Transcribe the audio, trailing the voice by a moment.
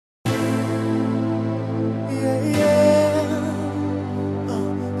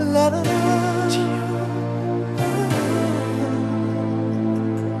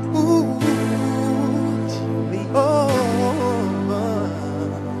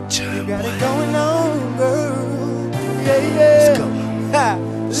got it going on, girl. Yeah, yeah. Let's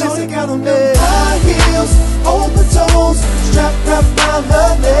go. Shorty got on them high heels, open toes, strapped up around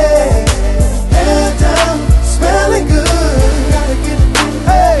her leg, hair down, smelling good. Gotta get it,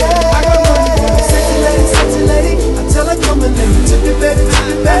 hey. I got money for the sexy lady. I tell her come and let me tip it, baby,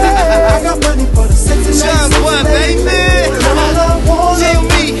 tip it, baby. I got money for the sexy lady. Jon Boy, baby. All I want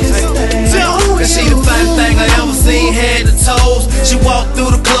is Cause she the finest thing I ever seen, head to toes. She walked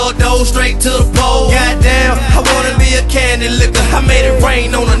through the club door, straight to the pole. Goddamn, I wanna be a candy liquor. I made it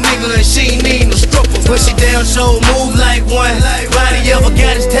rain on a nigga and she ain't need no stripper. When she down, show move like one. Body ever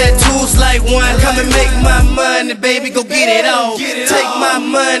got his tattoos like one. Come and make my money, baby, go get it all. Take my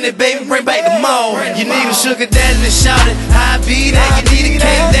money, baby, bring back the mall. You need a sugar daddy to shout it, I be that. You need a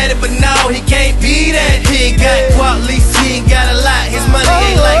cake daddy, but no, he can't be that. He ain't got quality, he ain't got a lot. His money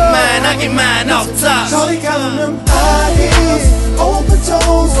ain't like mine, I get mine off the top. Shorty got on them high heels, open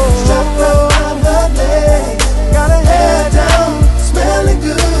toes, strapped around her leg, got her hair down, smelling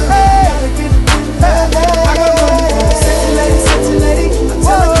good. Gotta get it, hey. I got money for the sexy lady. I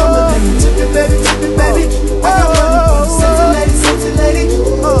tell her come and let me tip it, baby, tip it, baby. I got money for the sexy lady.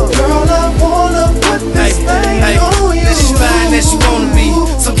 Girl, I wanna put this thing on you. That she fine, that she wanna be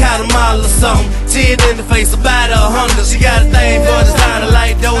some kind of model or something. Tear in the face, about 100. She got a thing for designer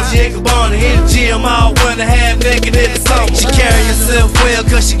like Doja Cabana. Hit the gym all winter, half naked in the summer. She carry herself well,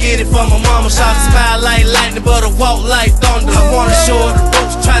 cause she get it from her mama. Shot smile like lightning, but her walk like thunder. I wanna show her the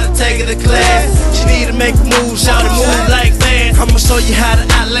ropes, try to take her to class. She need to make a move, shout it move like that. I'ma show you how to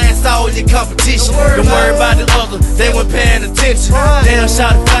outlast all your competition. Don't worry about the other, they weren't paying attention. Damn,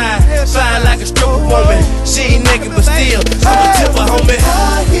 shout it fine, fine like a stripper woman. She ain't naked, but still, I'ma tip her, homie.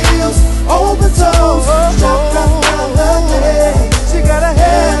 High heels, open toes, strapped around her leg. She got her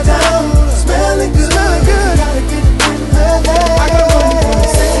hair down, smelling good. Gotta get it, hey. I got money for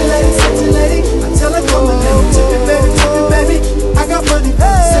the sexy lady. I tell her come and let me tip it, baby, tip it, baby. I got money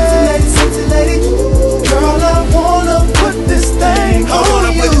for the sexy lady. Girl, I wanna put this thing on you. I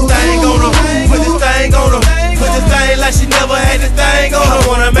wanna put this thing on her, put this thing on her, put this thing like she never had this thing on her. I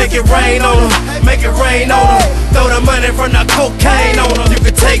wanna make it rain on her, make it rain on her. Throw the money from the cocaine on her. You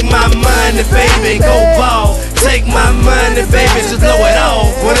can take my money, baby, go ball. Take my money, baby, just blow it all.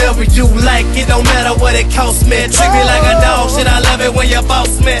 Whatever you like, it don't matter what it costs me. Treat me like a dog, shit, I love it when your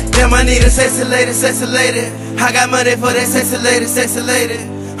boss me. Damn, I need a sexy lady, sexy lady. I got money for that sexy lady, sexy lady.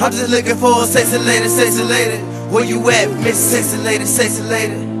 I'm just looking for a sexy lady, sexy lady. Where you at, Miss Sexy Lady, sexy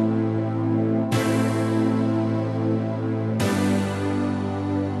lady?